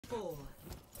4,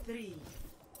 3,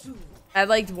 2. I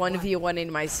liked 1v1ing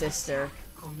my sister.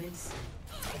 Commencing.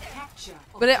 Capture.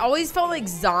 But it always felt like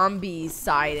zombies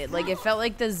sided. Like it felt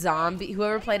like the zombie,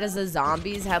 whoever played as the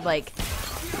zombies had like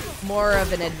more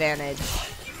of an advantage.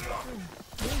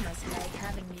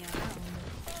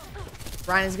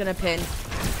 Ryan is gonna pin.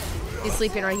 He's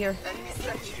sleeping right here.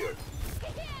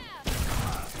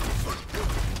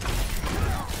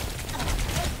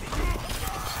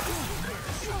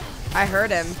 I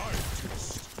heard him.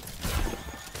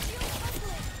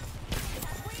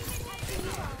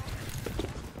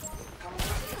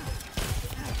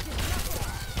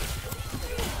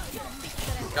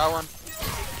 Got one.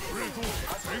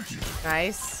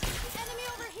 Nice.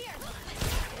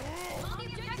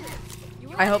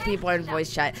 I hope people are in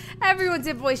voice chat. Everyone's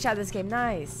in voice chat this game.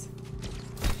 Nice.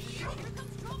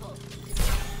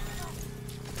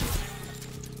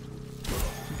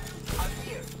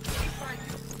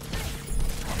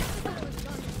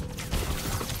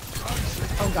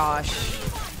 Oh gosh.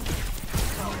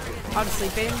 I'm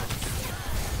sleeping.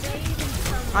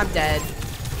 I'm dead.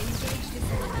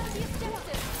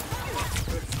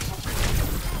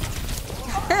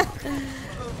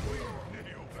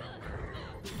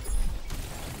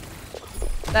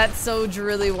 That Soj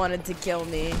really wanted to kill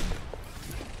me.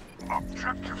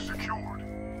 Objective secured.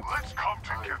 Let's come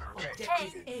together.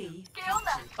 Objective A.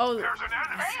 Oh, There's an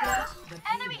enemy.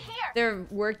 Enemy here. they're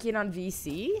working on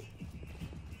VC?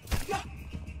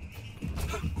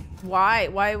 Why?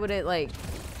 Why would it like...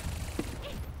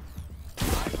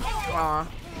 Aw.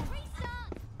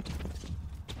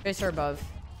 Tracer above.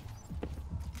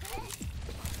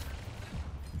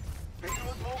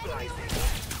 Payload mobilizing.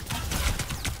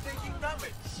 Taking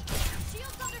damage.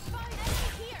 Shields under fire. Enemy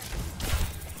here.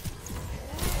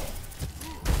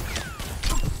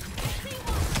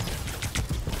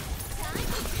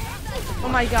 Oh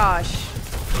my gosh.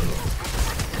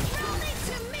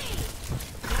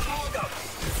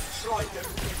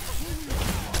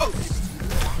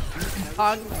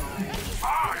 Hog.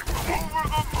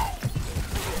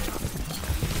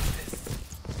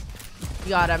 You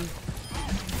got him.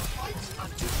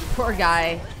 Poor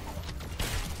guy.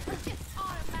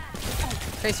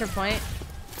 Tracer point.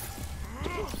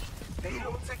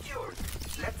 Payload secured.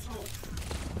 Let's move.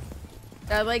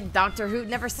 They're like Doctor Who.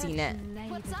 Never seen it.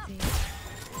 What's up?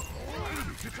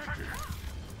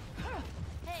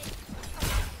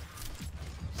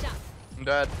 I'm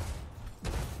dead.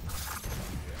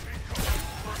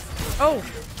 Oh,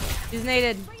 he's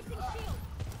naded.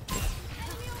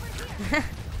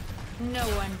 No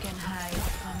one can hide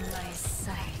from my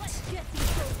sight.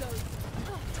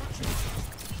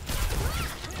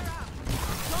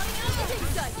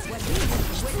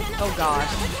 Oh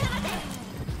gosh.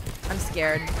 I'm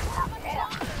scared.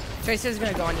 Tracer's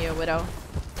gonna go on you, Widow.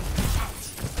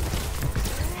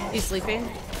 He's sleeping.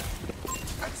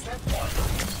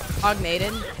 Hog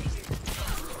naded.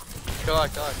 Kill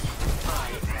that guy.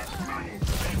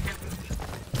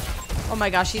 Oh my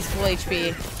gosh, he's full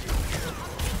HP.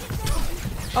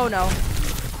 Oh no.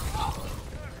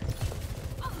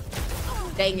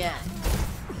 Dang it.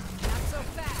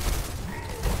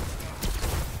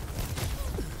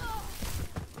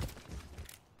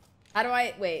 How do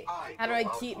I wait? How do I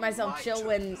keep myself chill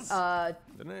when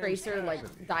Tracer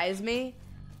like dies me?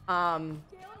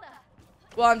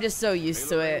 Well, I'm just so used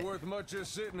to it.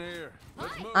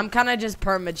 I'm kind of just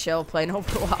perma chill playing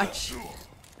Overwatch.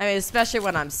 I mean, especially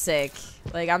when I'm sick.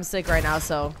 Like I'm sick right now,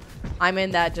 so I'm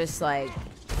in that just like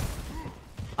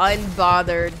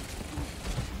unbothered,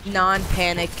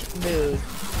 non-panic mood.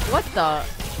 What the?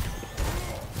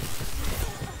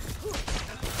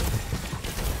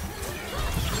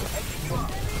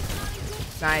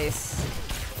 Nice.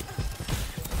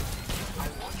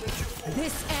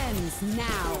 This ends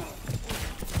now.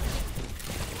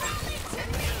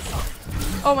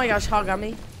 Oh my gosh, Hog on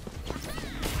me.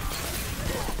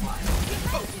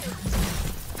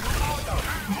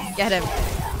 Get him.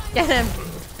 Get him.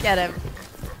 Get him.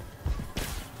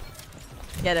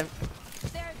 Get him.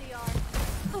 There they are.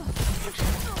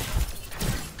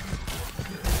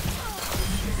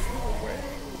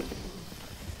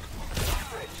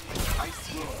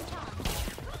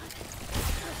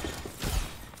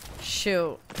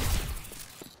 Shoot.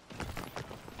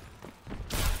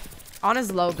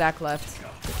 Ana's low, back left.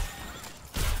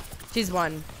 She's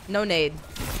one. No nade.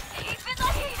 Keeping the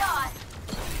heat on.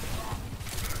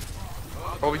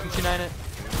 Oh, we can Q9 it.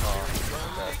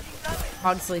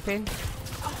 Hog sleeping.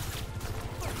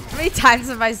 How many times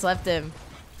have I slept him?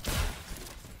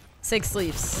 6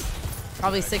 sleeps.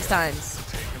 Probably 6 times.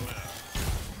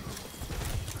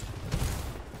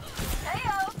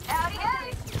 Heyo, howdy,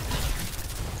 howdy.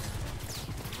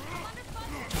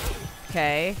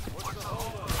 Okay.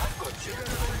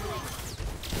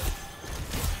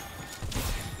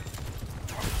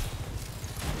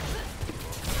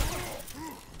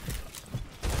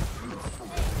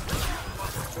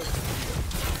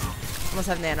 Almost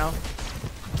have nano.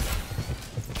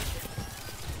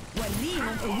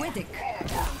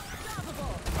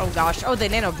 Oh gosh. Oh, they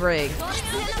nano brig.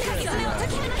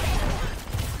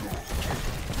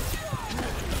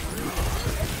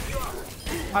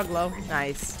 Oglo.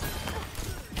 Nice.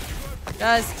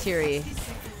 Just Kiri.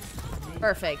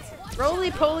 Perfect.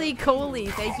 Roly poly coly.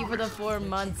 Thank you for the 4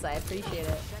 months. I appreciate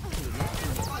it.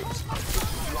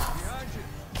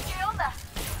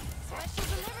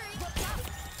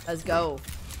 Let's go.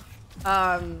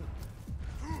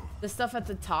 The stuff at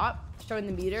the top showing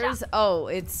the meters. Oh,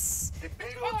 it's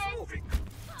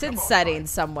in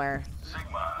settings somewhere.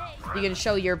 You can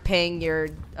show your ping, your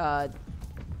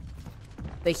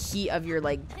the heat of your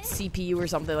like CPU or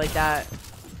something like that.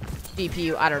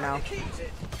 GPU, I don't know.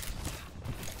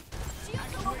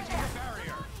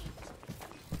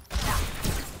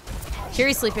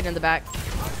 Kiri's sleeping in the back.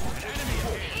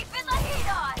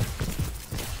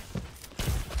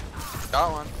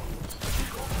 Got one.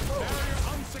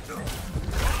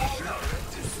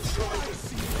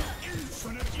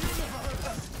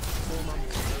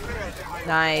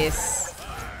 Nice.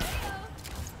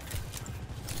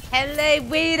 Hello,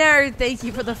 waiter. Thank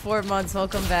you for the 4 months.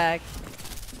 Welcome back.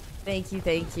 Thank you.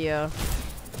 Thank you.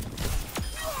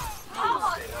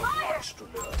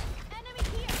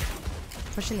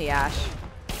 Pushing the Ash.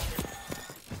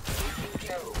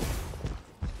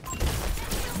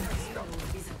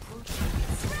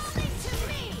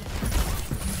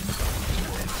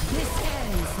 This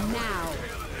ends now.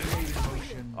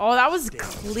 Oh, that was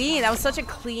clean. That was such a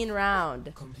clean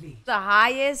round. The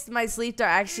highest my sleep dart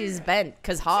actually is bent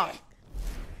because Hog.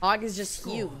 Hog is just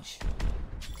huge.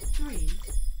 3-0.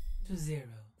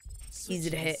 Easy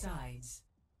to hit. Sides.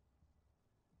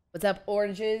 What's up,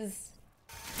 oranges?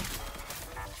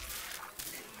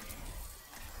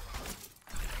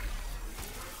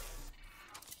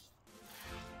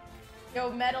 Yo,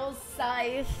 Metal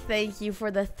Scythe, thank you for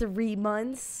the 3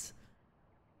 months.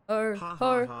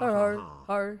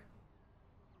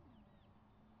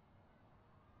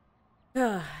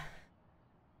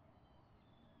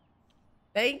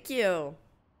 Thank you.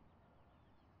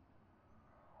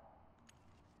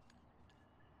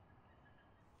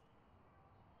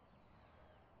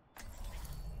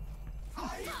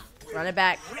 Run it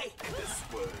back.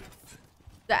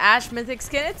 The Ash Mythic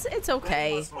skin, it's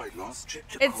okay.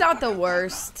 It's not the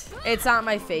worst. It's not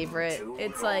my favorite.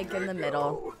 It's like in the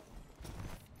middle.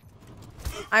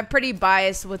 I'm pretty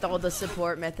biased with all the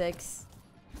support mythics.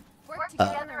 Work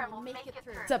together and we'll make it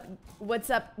through. What's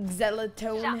up,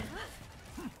 Xelatone?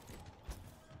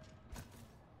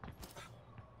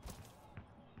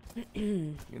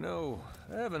 You know,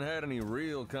 I haven't had any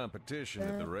real competition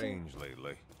at the range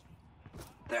lately.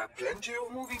 There are plenty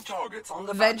of moving targets on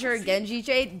the Avenger battlefield. Genji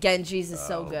Jade? Genji's is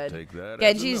so I'll good. take that as a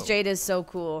Genji's no. Jade is so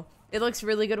cool. It looks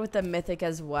really good with the mythic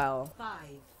as well. 5,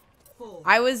 4,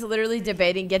 I was literally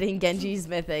debating getting Genji's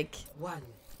mythic 1.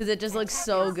 because it just looks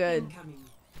so good. Incoming.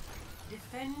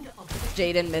 Defend objective.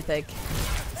 Jade and mythic.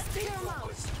 Stay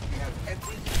focused. We have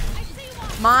every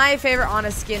My favorite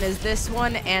Ana skin is this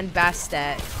one and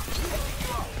Bastet.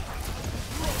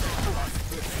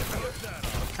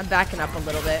 I'm backing up a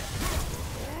little bit.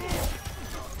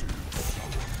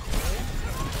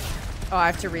 Oh, I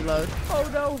have to reload. Oh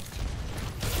no.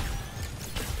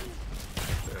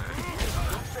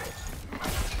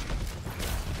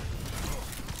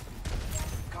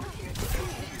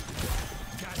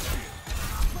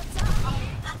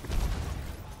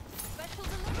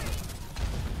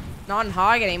 Not in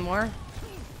Hog anymore.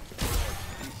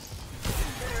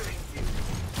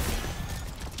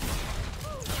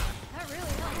 That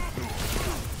really helps.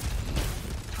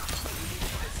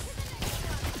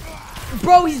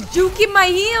 Bro, he's juking my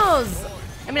heels.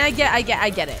 I mean, I get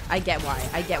it. I get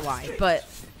why. But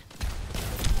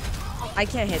I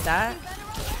can't hit that.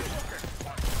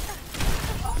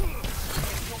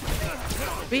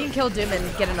 We can kill Doom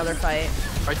and get another fight.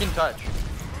 I can touch.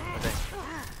 I think.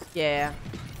 Yeah.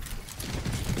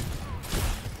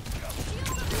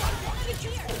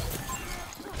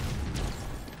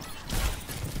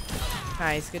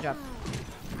 Nice, good job.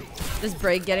 Is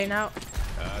Braid getting out?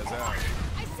 Eyes out. I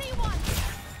see one.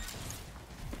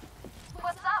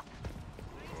 What's up?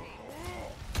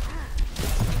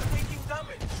 taking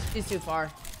damage. He's too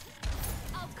far.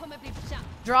 I'll come every shot.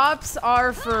 Drops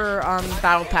are for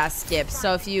battle pass skips.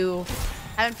 So if you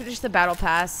haven't finished the battle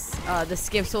pass, the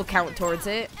skips will count towards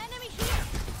it. Enemy here.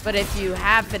 But if you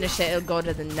have finished it, it'll go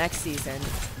to the next season.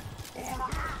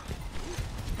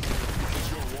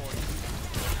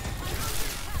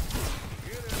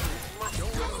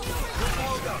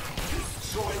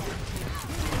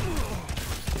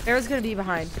 Arrow's gonna be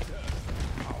behind.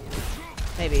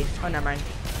 Maybe. Oh, never mind.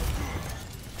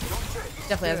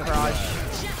 Definitely has a barrage.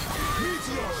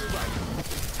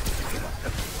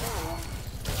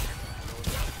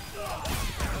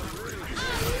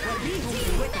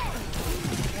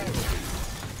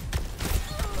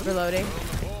 Reloading.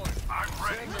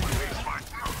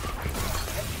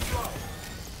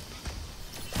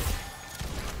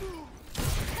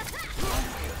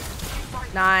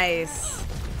 Nice.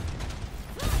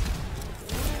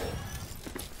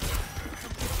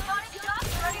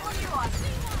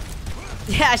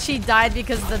 Yeah, she died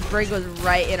because the brig was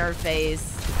right in her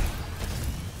face.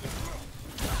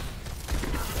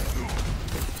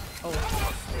 Oh.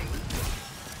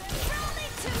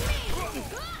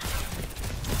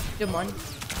 Good one.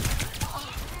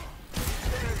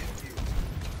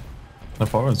 The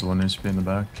far is 1 HP in the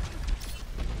back.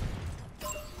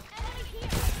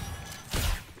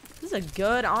 This is a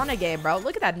good Ana game, bro.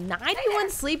 Look at that 91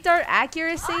 sleep dart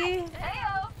accuracy.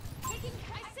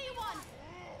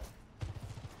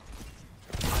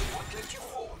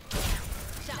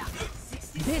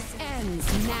 This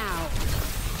ends now.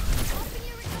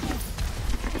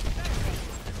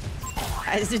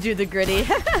 I used to do the gritty.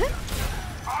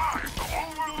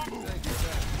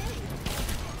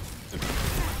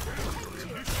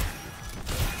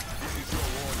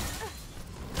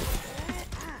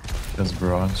 That's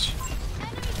barrage.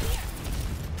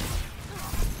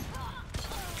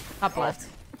 Top left.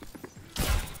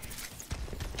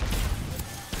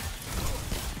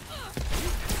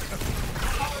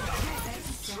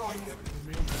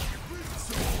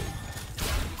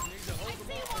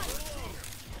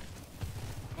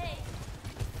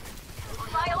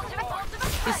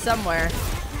 He's somewhere.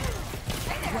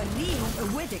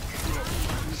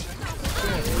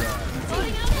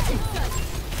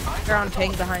 They're on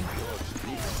ping behind.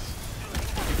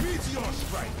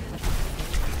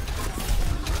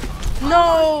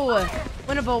 No!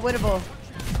 Winnable, winnable.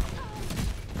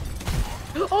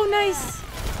 Oh, nice!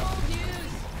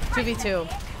 2v2.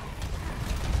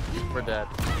 We're dead.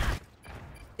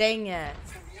 Dang it.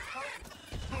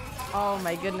 Oh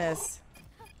my goodness.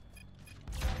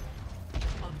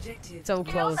 Objective. So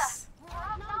close.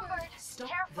 Stop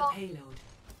the payload.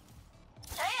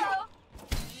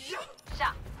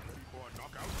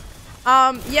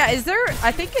 Yeah, is there,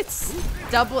 I think it's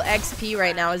double XP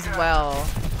right now as well.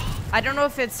 I don't know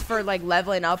if it's for like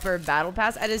leveling up or battle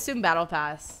pass. I'd assume battle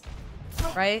pass,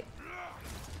 right?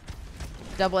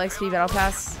 Double XP battle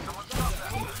pass.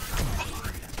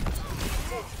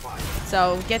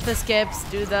 So get the skips,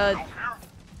 do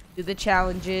the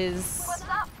challenges.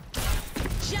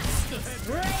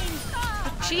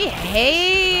 She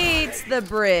hates the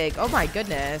brig. Oh my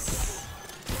goodness.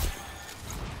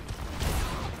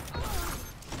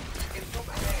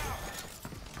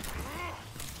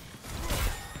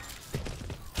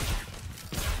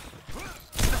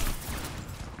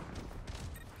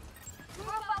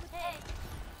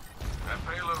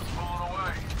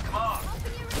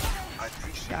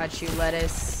 Got you,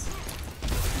 lettuce.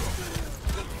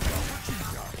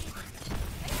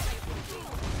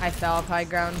 I fell off high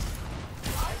ground.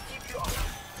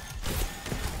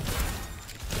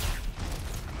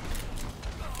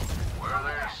 Where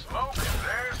there's smoke,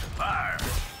 there's fire.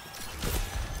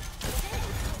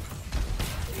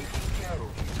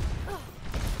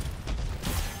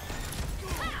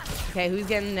 Okay, who's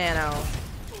getting nano?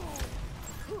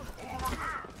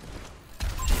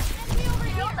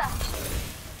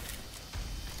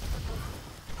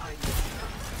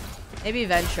 Maybe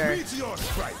venture.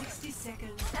 60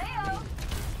 seconds.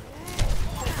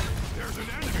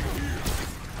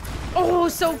 Oh,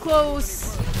 so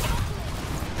close.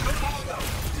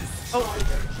 Oh.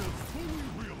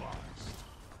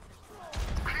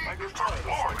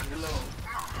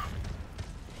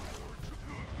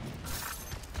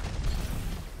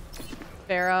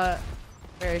 Farah,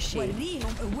 where is she?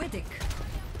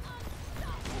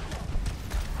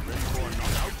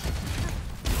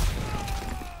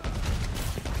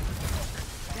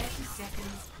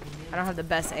 I don't have the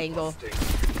best angle.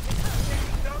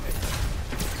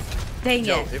 Dang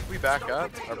Yo, it. if we back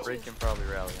up, our break can probably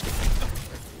rally.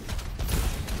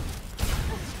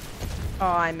 Oh,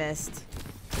 I missed.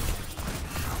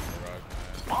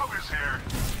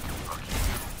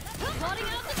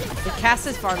 The cast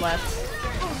is far left.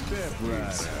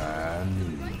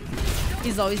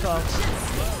 He's low, he's low.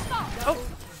 Oh.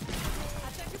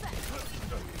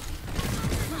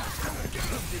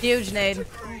 Huge nade.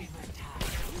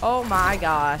 Oh my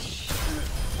gosh.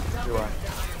 You are.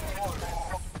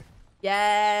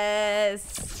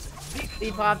 Yes.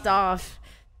 He popped off.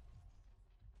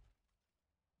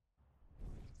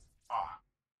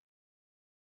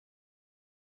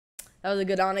 That was a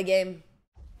good Ana game.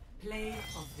 Play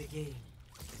of the game.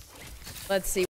 Let's see.